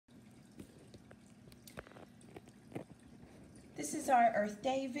This is our Earth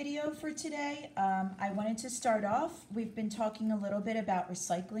Day video for today. I wanted to start off, we've been talking a little bit about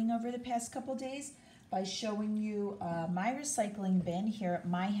recycling over the past couple days by showing you my recycling bin here at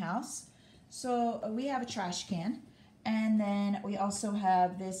my house. So we have a trash can, and then we also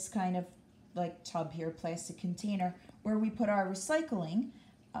have this kind of like tub here, plastic container, where we put our recycling,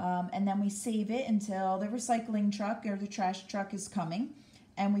 and then we save it until the recycling truck or the trash truck is coming,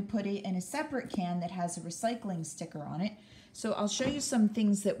 and we put it in a separate can that has a recycling sticker on it. So I'll show you some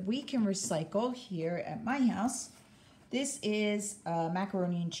things that we can recycle here at my house. This is a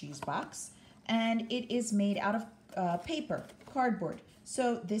macaroni and cheese box, and it is made out of paper, cardboard.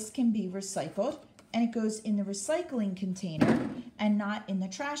 So this can be recycled, and it goes in the recycling container and not in the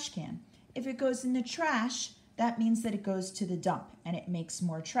trash can. If it goes in the trash, that means that it goes to the dump and it makes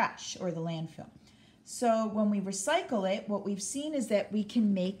more trash, or the landfill. So when we recycle it, what we've seen is that we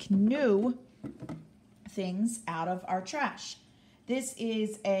can make new things out of our trash. This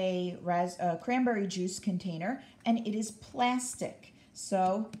is a cranberry juice container, and it is plastic.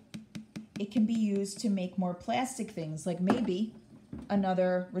 So it can be used to make more plastic things, like maybe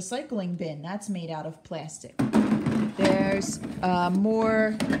another recycling bin that's made out of plastic. There's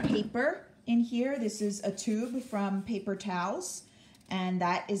more paper in here. This is a tube from paper towels, and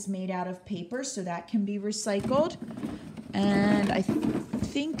that is made out of paper, so that can be recycled. And I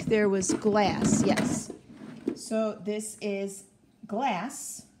think there was glass, yes. So this is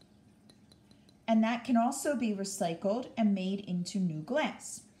glass, and that can also be recycled and made into new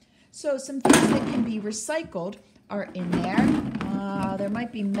glass. So some things that can be recycled are in there. There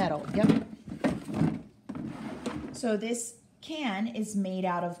might be metal, yep. So this can is made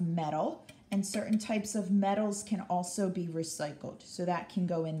out of metal, and certain types of metals can also be recycled. So that can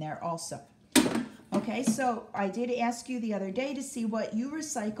go in there also. Okay, so I did ask you the other day to see what you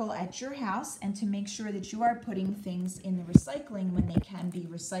recycle at your house and to make sure that you are putting things in the recycling when they can be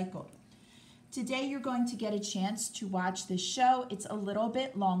recycled. Today you're going to get a chance to watch this show. It's a little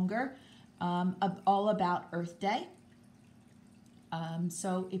bit longer, all about Earth Day.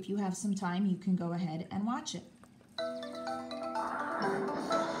 So if you have some time, you can go ahead and watch it.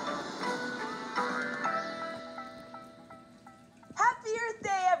 Happy Earth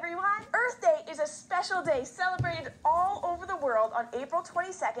Day, everyone! Earth Day is a special day celebrated all over the world on April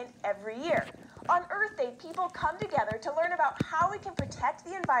 22nd every year. On Earth Day, people come together to learn about how we can protect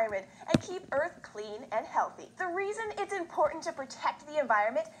the environment and keep Earth clean and healthy. The reason it's important to protect the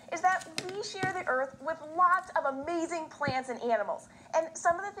environment is that we share the Earth with lots of amazing plants and animals. And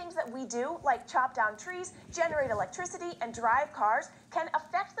some of the things that we do, like chop down trees, generate electricity, and drive cars, can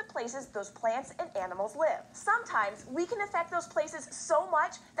affect the places those plants and animals live. Sometimes we can affect those places so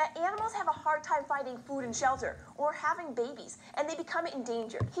much that animals have a hard time finding food and shelter or having babies, and they become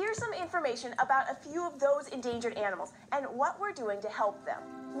endangered. Here's some information about a few of those endangered animals and what we're doing to help them.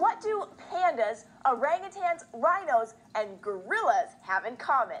 What do pandas, orangutans, rhinos, and gorillas have in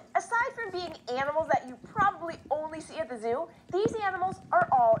common? Aside from being animals that you probably only see at the zoo, these animals are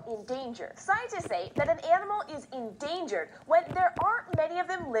all endangered. Scientists say that an animal is endangered when there aren't many of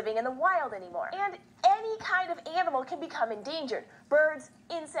them living in the wild anymore. And any kind of animal can become endangered. Birds,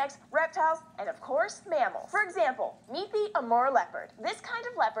 insects, reptiles, and of course, mammals. For example, meet the Amur leopard. This kind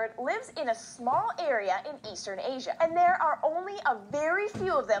of leopard lives in a small area in Eastern Asia, and there are only a very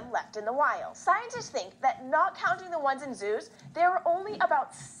few of them left in the wild. Scientists think that, not counting the ones in zoos, there are only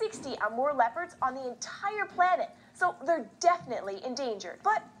about 60 Amur leopards on the entire planet, so they're definitely endangered.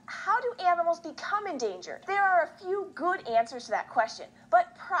 But how do animals become endangered? There are a few good answers to that question,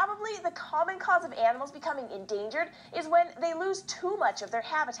 but probably the common cause of animals becoming endangered is when they lose too much of their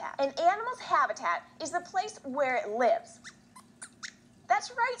habitat. An animal's habitat is the place where it lives.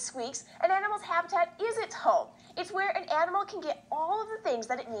 That's right, Squeaks. An animal's habitat is its home. It's where an animal can get all of the things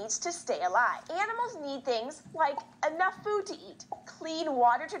that it needs to stay alive. Animals need things like enough food to eat, clean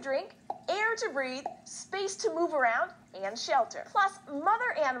water to drink, air to breathe, space to move around, and shelter. Plus,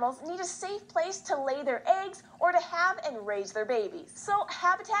 mother animals need a safe place to lay their eggs or to have and raise their babies. So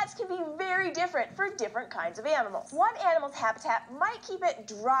habitats can be very different for different kinds of animals. One animal's habitat might keep it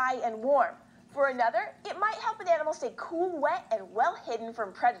dry and warm. For another, it might help an animal stay cool, wet, and well hidden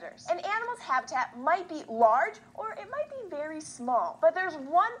from predators. An animal's habitat might be large, or it might be very small. But there's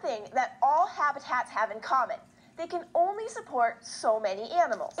one thing that all habitats have in common. They can only support so many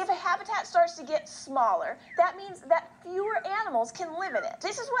animals. If a habitat starts to get smaller, that means that fewer animals can live in it.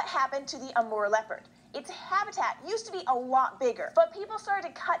 This is what happened to the Amur leopard. Its habitat used to be a lot bigger, but people started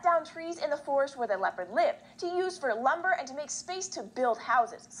to cut down trees in the forest where the leopard lived to use for lumber and to make space to build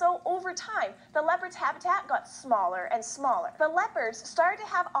houses. So over time, the leopard's habitat got smaller and smaller. The leopards started to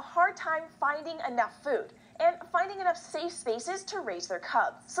have a hard time finding enough food and finding enough safe spaces to raise their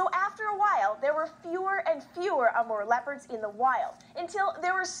cubs. So after a while, there were fewer and fewer Amur leopards in the wild, until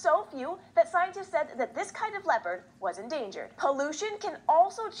there were so few that scientists said that this kind of leopard was endangered. Pollution can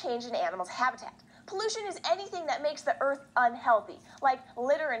also change an animal's habitat. Pollution is anything that makes the earth unhealthy, like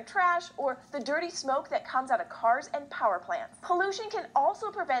litter and trash or the dirty smoke that comes out of cars and power plants. Pollution can also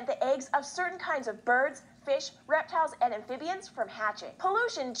prevent the eggs of certain kinds of birds, fish, reptiles, and amphibians from hatching.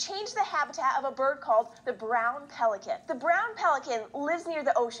 Pollution changed the habitat of a bird called the brown pelican. The brown pelican lives near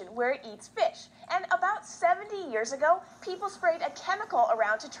the ocean where it eats fish. And about 70 years ago, people sprayed a chemical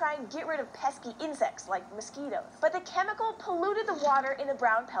around to try and get rid of pesky insects like mosquitoes. But the chemical polluted the water in the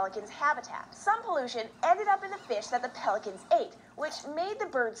brown pelican's habitat. Some pollution ended up in the fish that the pelicans ate, which made the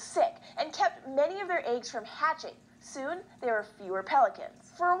birds sick and kept many of their eggs from hatching. Soon, there were fewer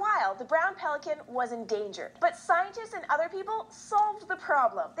pelicans. For a while, the brown pelican was endangered, but scientists and other people solved the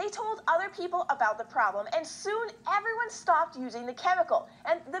problem. They told other people about the problem, and soon everyone stopped using the chemical,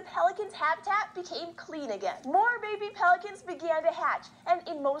 and the pelican's habitat became clean again. More baby pelicans began to hatch, and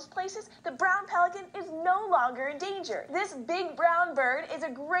in most places, the brown pelican is no longer endangered. This big brown bird is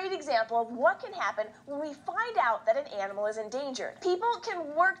a great example of what can happen when we find out that an animal is endangered. People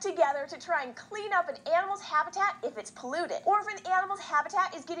can work together to try and clean up an animal's habitat if it's polluted. Or if an animal's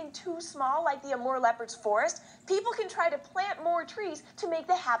habitat is getting too small, like the Amur leopard's forest, people can try to plant more trees to make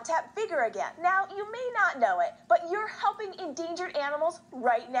the habitat bigger again. Now, you may not know it, but you're helping endangered animals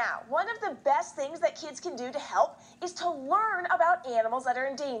right now. One of the best things that kids can do to help is to learn about animals that are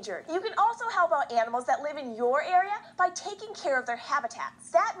endangered. You can also help out animals that live in your area by taking care of their habitats.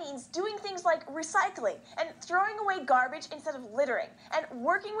 That means doing things like recycling and throwing away garbage instead of littering, and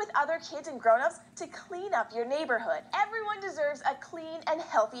working with other kids and grown-ups to clean up your neighborhood. Everyone deserves a clean and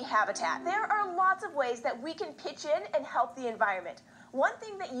healthy habitat. There are lots of ways that we can pitch in and help the environment. One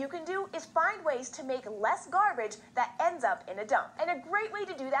thing that you can do is find ways to make less garbage that ends up in a dump. And a great way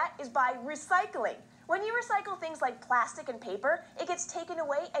to do that is by recycling. When you recycle things like plastic and paper, it gets taken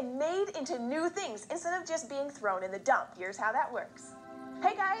away and made into new things instead of just being thrown in the dump. Here's how that works.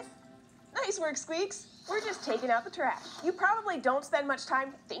 Hey guys! Nice work, Squeaks. We're just taking out the trash. You probably don't spend much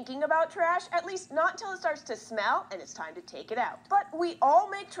time thinking about trash, at least not until it starts to smell and it's time to take it out. But we all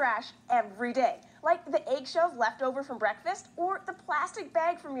make trash every day, like the eggshells left over from breakfast, or the plastic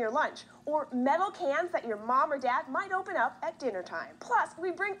bag from your lunch, or metal cans that your mom or dad might open up at dinner time. Plus,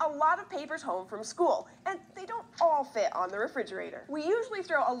 we bring a lot of papers home from school, and they don't all fit on the refrigerator. We usually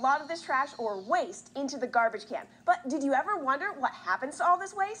throw a lot of this trash or waste into the garbage can, but did you ever wonder what happens to all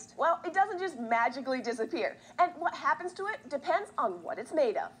this waste? Well, it doesn't just magically disappear, and what happens to it depends on what it's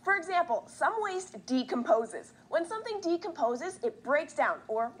made of. For example, some waste decomposes. When something decomposes, it breaks down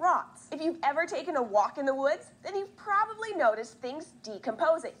or rots. If you've ever taken a walk in the woods, then you've probably noticed things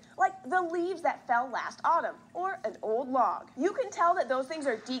decomposing, like the leaves that fell last autumn, or an old log. You can tell that those things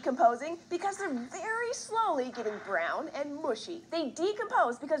are decomposing because they're very slowly getting brown and mushy. They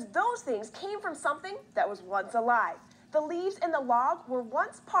decompose because those things came from something that was once alive. The leaves in the log were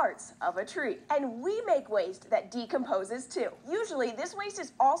once parts of a tree. And we make waste that decomposes too. Usually, this waste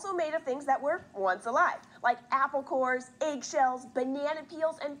is also made of things that were once alive, like apple cores, eggshells, banana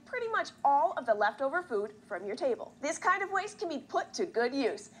peels, and pretty much all of the leftover food from your table. This kind of waste can be put to good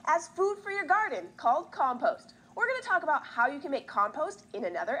use as food for your garden, called compost. We're going to talk about how you can make compost in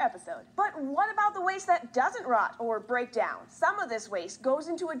another episode. But what about the waste that doesn't rot or break down? Some of this waste goes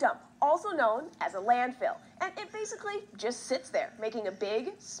into a dump, also known as a landfill, and it basically just sits there, making a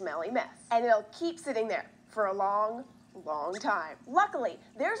big, smelly mess. And it'll keep sitting there for a long time. Luckily,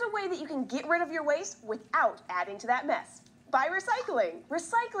 there's a way that you can get rid of your waste without adding to that mess. By recycling.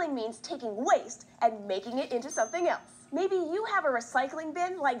 Recycling means taking waste and making it into something else. Maybe you have a recycling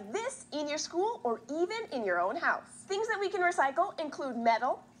bin like this in your school or even in your own house. Things that we can recycle include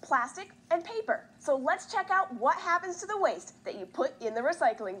metal, plastic, and paper. So let's check out what happens to the waste that you put in the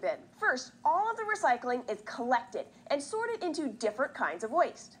recycling bin. First, all of the recycling is collected and sorted into different kinds of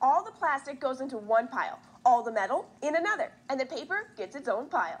waste. All the plastic goes into one pile, all the metal in another, and the paper gets its own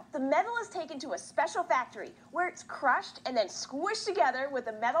pile. The metal is taken to a special factory where it's crushed and then squished together with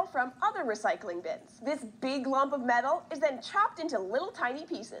the metal from other recycling bins. This big lump of metal is then chopped into little tiny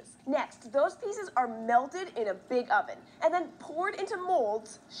pieces. Next, those pieces are melted in a big oven and then poured into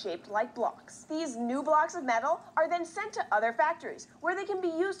molds shaped like blocks. These new blocks of metal are then sent to other factories where they can be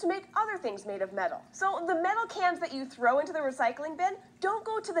used to make other things made of metal. So the metal cans that you throw into the recycling bin don't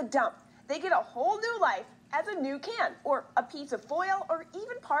go to the dump. They get a whole new life as a new can, or a piece of foil, or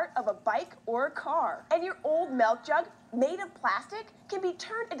even part of a bike or a car. And your old milk jug, made of plastic, can be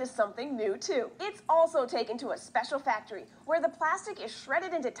turned into something new too. It's also taken to a special factory where the plastic is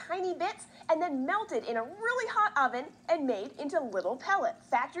shredded into tiny bits and then melted in a really hot oven and made into little pellets.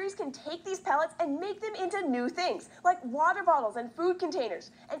 Factories can take these pellets and make them into new things like water bottles and food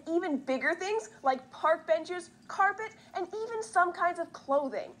containers, and even bigger things like park benches, carpet, and even some kinds of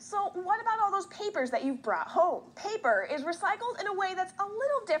clothing. So what about all those papers that you've brought home? Paper is recycled in a way that's a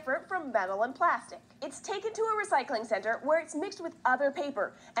little different from metal and plastic. It's taken to a recycling center where it's mixed with other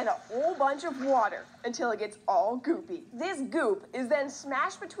paper and a whole bunch of water until it gets all goopy. This goop is then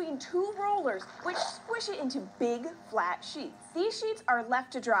smashed between two rollers, which squish it into big, flat sheets. These sheets are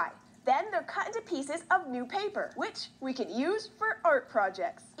left to dry. Then they're cut into pieces of new paper, which we can use for art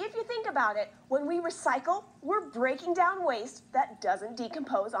projects. If you think about it, when we recycle, we're breaking down waste that doesn't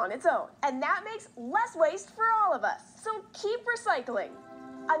decompose on its own. And that makes less waste for all of us. So keep recycling.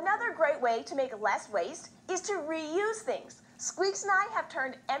 Another great way to make less waste is to reuse things. Squeaks and I have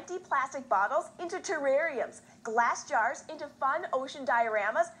turned empty plastic bottles into terrariums, glass jars into fun ocean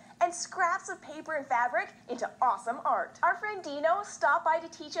dioramas, and scraps of paper and fabric into awesome art. Our friend Dino stopped by to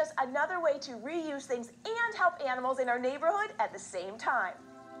teach us another way to reuse things and help animals in our neighborhood at the same time.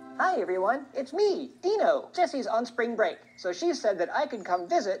 Hi everyone, it's me, Dino. Jessie's on spring break, so she said that I could come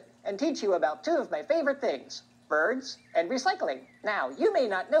visit and teach you about two of my favorite things, birds and recycling. Now, you may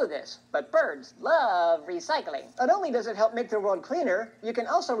not know this, but birds love recycling. Not only does it help make the world cleaner, you can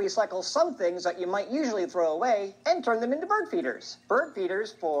also recycle some things that you might usually throw away and turn them into bird feeders. Bird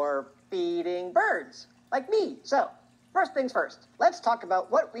feeders for feeding birds, like me. So, first things first, let's talk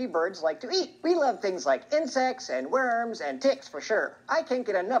about what we birds like to eat. We love things like insects and worms and ticks for sure. I can't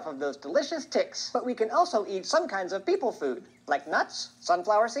get enough of those delicious ticks. But we can also eat some kinds of people food, like nuts,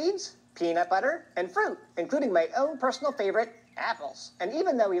 sunflower seeds, peanut butter, and fruit, including my own personal favorite, apples. And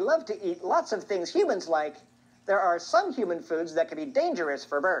even though we love to eat lots of things humans like, there are some human foods that can be dangerous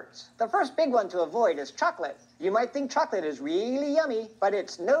for birds. The first big one to avoid is chocolate. You might think chocolate is really yummy, but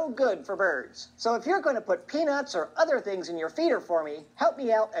it's no good for birds. So if you're going to put peanuts or other things in your feeder for me, help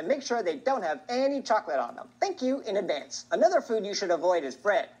me out and make sure they don't have any chocolate on them. Thank you in advance. Another food you should avoid is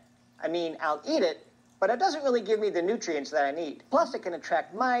bread. I mean, I'll eat it, but it doesn't really give me the nutrients that I need. Plus, it can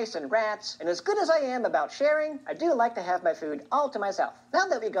attract mice and rats, and as good as I am about sharing, I do like to have my food all to myself. Now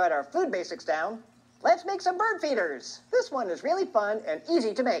that we got our food basics down, let's make some bird feeders. This one is really fun and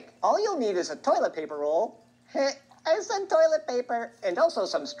easy to make. All you'll need is a toilet paper roll, some toilet paper, and also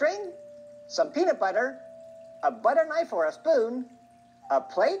some string, some peanut butter, a butter knife or a spoon, a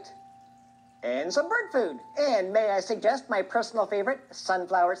plate, and some bird food. And may I suggest my personal favorite,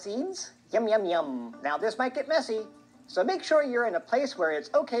 sunflower seeds? Yum, yum, yum. Now this might get messy, so make sure you're in a place where it's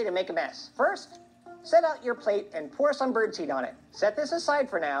okay to make a mess. First, set out your plate and pour some birdseed on it. Set this aside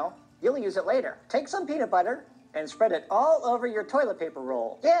for now. You'll use it later. Take some peanut butter and spread it all over your toilet paper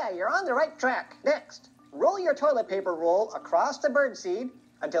roll. Yeah, you're on the right track. Next, roll your toilet paper roll across the birdseed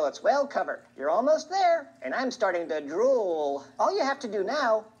until it's well covered. You're almost there, and I'm starting to drool. All you have to do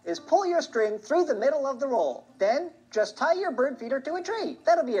now is pull your string through the middle of the roll. Then, just tie your bird feeder to a tree.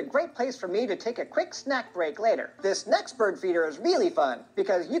 That'll be a great place for me to take a quick snack break later. This next bird feeder is really fun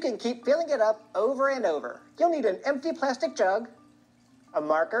because you can keep filling it up over and over. You'll need an empty plastic jug, a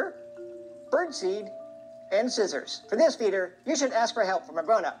marker, birdseed, and scissors. For this feeder, you should ask for help from a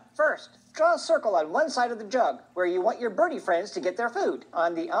grown-up. First, draw a circle on one side of the jug where you want your birdie friends to get their food.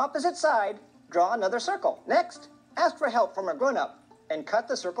 On the opposite side, draw another circle. Next, ask for help from a grown-up and cut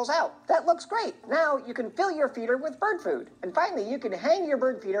the circles out. That looks great. Now you can fill your feeder with bird food. And finally, you can hang your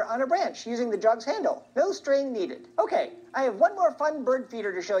bird feeder on a branch using the jug's handle. No string needed. Okay, I have one more fun bird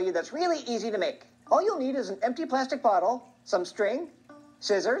feeder to show you that's really easy to make. All you'll need is an empty plastic bottle, some string,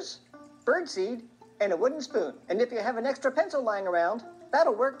 scissors, birdseed, and a wooden spoon. And if you have an extra pencil lying around,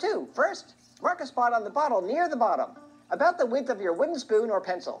 that'll work too. First, mark a spot on the bottle near the bottom, about the width of your wooden spoon or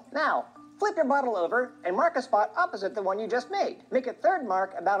pencil. Now, flip your bottle over and mark a spot opposite the one you just made. Make a third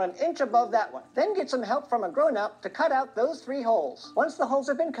mark about an inch above that one. Then get some help from a grown-up to cut out those 3 holes. Once the holes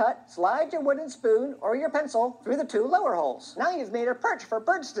have been cut, slide your wooden spoon or your pencil through the 2 lower holes. Now you've made a perch for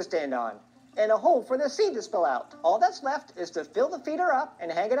birds to stand on, and a hole for the seed to spill out. All that's left is to fill the feeder up and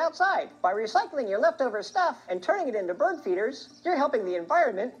hang it outside. By recycling your leftover stuff and turning it into bird feeders, you're helping the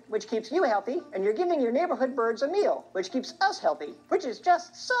environment, which keeps you healthy, and you're giving your neighborhood birds a meal, which keeps us healthy, which is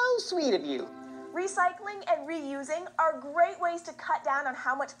just so sweet of you. Recycling and reusing are great ways to cut down on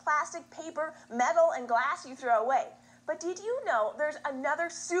how much plastic, paper, metal, and glass you throw away. But did you know there's another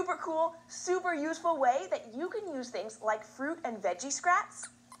super cool, super useful way that you can use things like fruit and veggie scraps?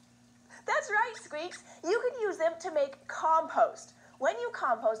 That's right, Squeaks. You can use them to make compost. When you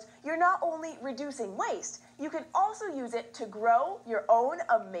compost, you're not only reducing waste, you can also use it to grow your own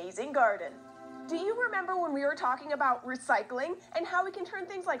amazing garden. Do you remember when we were talking about recycling and how we can turn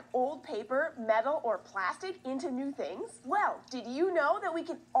things like old paper, metal, or plastic into new things? Well, did you know that we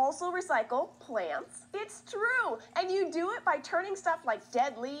can also recycle plants? It's true, and you do it by turning stuff like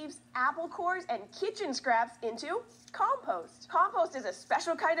dead leaves, apple cores, and kitchen scraps into compost. Compost is a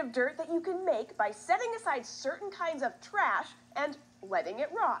special kind of dirt that you can make by setting aside certain kinds of trash and letting it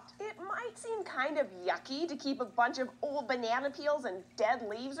rot. It might seem kind of yucky to keep a bunch of old banana peels and dead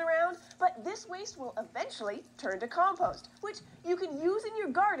leaves around, but this waste will eventually turn to compost, which you can use in your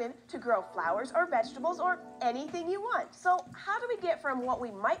garden to grow flowers or vegetables or anything you want. So how do we get from what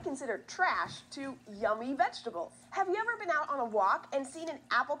we might consider trash to yummy vegetables? Have you ever been out on a walk and seen an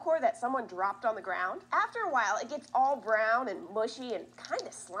apple core that someone dropped on the ground? After a while, it gets all brown and mushy and kind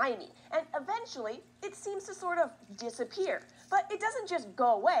of slimy, and eventually it seems to sort of disappear. But it doesn't just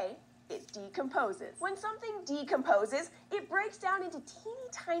go away, it decomposes. When something decomposes, it breaks down into teeny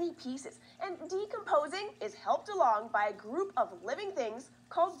tiny pieces, and decomposing is helped along by a group of living things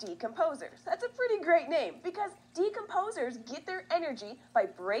called decomposers. That's a pretty great name because decomposers get their energy by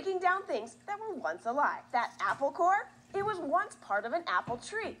breaking down things that were once alive. That apple core, it was once part of an apple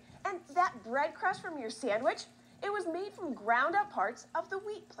tree, and that bread crust from your sandwich, it was made from ground up parts of the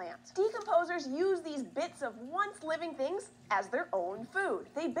wheat plant. Decomposers use these bits of once living things as their own food.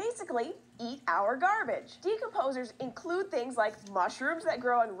 They basically eat our garbage. Decomposers include things like mushrooms that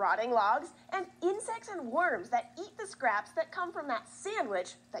grow on rotting logs and insects and worms that eat the scraps that come from that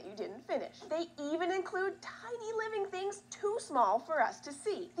sandwich that you didn't finish. They even include tiny living things too small for us to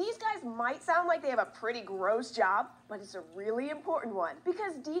see. These guys might sound like they have a pretty gross job, but it's a really important one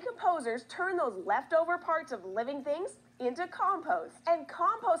because decomposers turn those leftover parts of living things into compost. And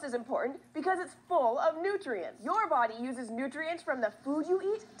compost is important because it's full of nutrients. Your body uses nutrients from the food you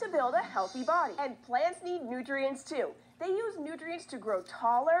eat to build a healthy body. And plants need nutrients too. They use nutrients to grow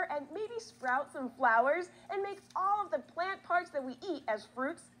taller and maybe sprout some flowers and make all of the plant parts that we eat as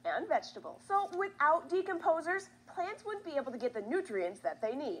fruits and vegetables. So without decomposers, plants wouldn't be able to get the nutrients that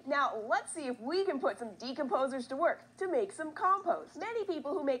they need. Now, let's see if we can put some decomposers to work to make some compost. Many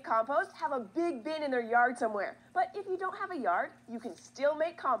people who make compost have a big bin in their yard somewhere, but if you don't have a yard, you can still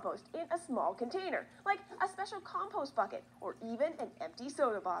make compost in a small container, like a special compost bucket or even an empty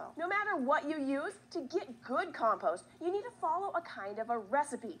soda bottle. No matter what you use, to get good compost, you need to follow a kind of a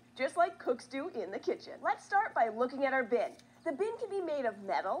recipe, just like cooks do in the kitchen. Let's start by looking at our bin. The bin can be made of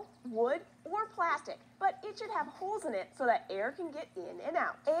metal, wood, or plastic, but it should have holes in it so that air can get in and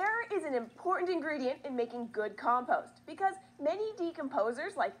out. Air is an important ingredient in making good compost because many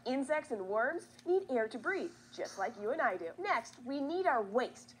decomposers, like insects and worms, need air to breathe, just like you and I do. Next, we need our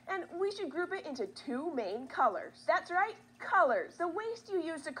waste, and we should group it into two main colors. That's right, colors. The waste you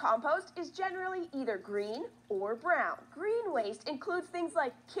use to compost is generally either green or brown. Green waste includes things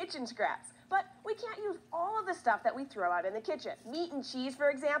like kitchen scraps, but we can't use all of the stuff that we throw out in the kitchen. Meat and cheese, for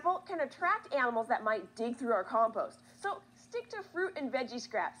example, can attract animals that might dig through our compost. So stick to fruit and veggie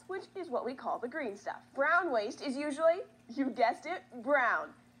scraps, which is what we call the green stuff. Brown waste is usually, you guessed it, brown.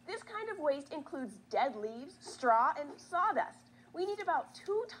 This kind of waste includes dead leaves, straw, and sawdust. We need about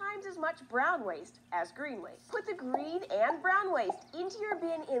 2 times as much brown waste as green waste. Put the green and brown waste into your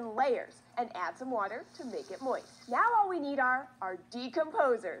bin in layers and add some water to make it moist. Now all we need are our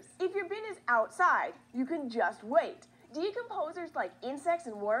decomposers. If your bin is outside, you can just wait. Decomposers like insects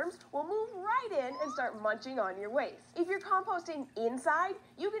and worms will move right in and start munching on your waste. If you're composting inside,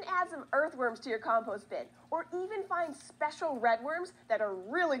 you can add some earthworms to your compost bin, or even find special redworms that are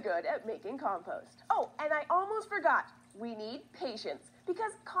really good at making compost. Oh, and I almost forgot, we need patience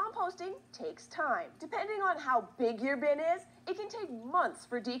because composting takes time. Depending on how big your bin is, it can take months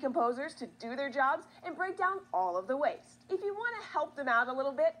for decomposers to do their jobs and break down all of the waste. If you want to help them out a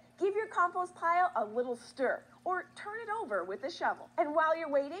little bit, give your compost pile a little stir or turn it over with a shovel. And while you're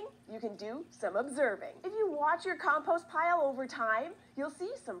waiting, you can do some observing. If you watch your compost pile over time, you'll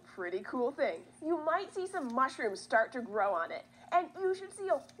see some pretty cool things. You might see some mushrooms start to grow on it, and you should see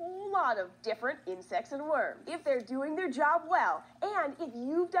a whole lot of different insects and worms. If they're doing their job well, and if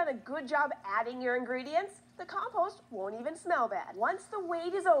you've done a good job adding your ingredients, the compost won't even smell bad. Once the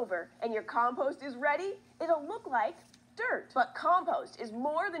wait is over and your compost is ready, it'll look like dirt. But compost is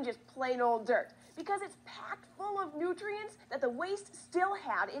more than just plain old dirt because it's packed full of nutrients that the waste still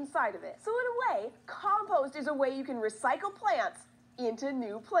had inside of it. So in a way, compost is a way you can recycle plants into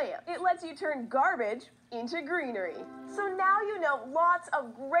new plants. It lets you turn garbage into greenery. So now you know lots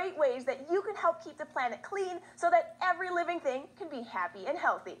of great ways that you can help keep the planet clean so that every living thing can be happy and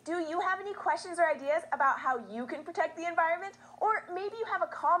healthy. Do you have any questions or ideas about how you can protect the environment? Or maybe you have a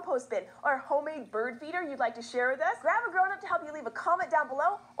compost bin or homemade bird feeder you'd like to share with us? Grab a grown-up to help you leave a comment down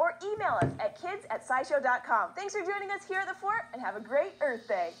below or email us at kids@scishow.com. Thanks for joining us here at the fort and have a great Earth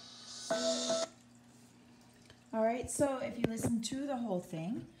Day. All right, so if you listened to the whole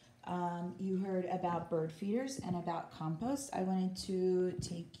thing, you heard about bird feeders and about compost. I wanted to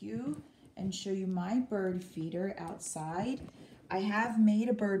take you and show you my bird feeder outside. I have made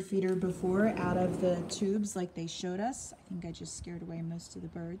a bird feeder before out of the tubes like they showed us. I think I just scared away most of the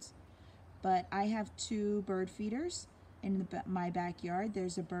birds. But I have 2 bird feeders in my backyard.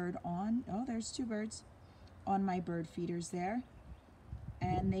 There's a bird on, oh, there's 2 birds on my bird feeders there.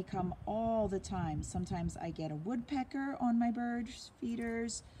 And they come all the time. Sometimes I get a woodpecker on my bird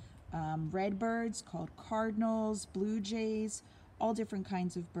feeders, red birds called cardinals, blue jays, all different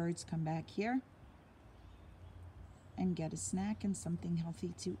kinds of birds come back here and get a snack and something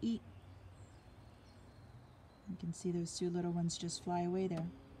healthy to eat. You can see those 2 little ones just fly away there.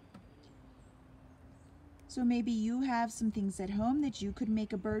 So maybe you have some things at home that you could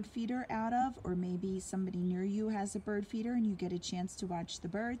make a bird feeder out of, or maybe somebody near you has a bird feeder and you get a chance to watch the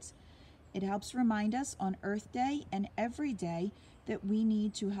birds. It helps remind us on Earth Day and every day that we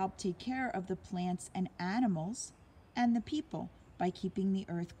need to help take care of the plants and animals and the people by keeping the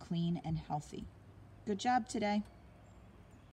earth clean and healthy. Good job today.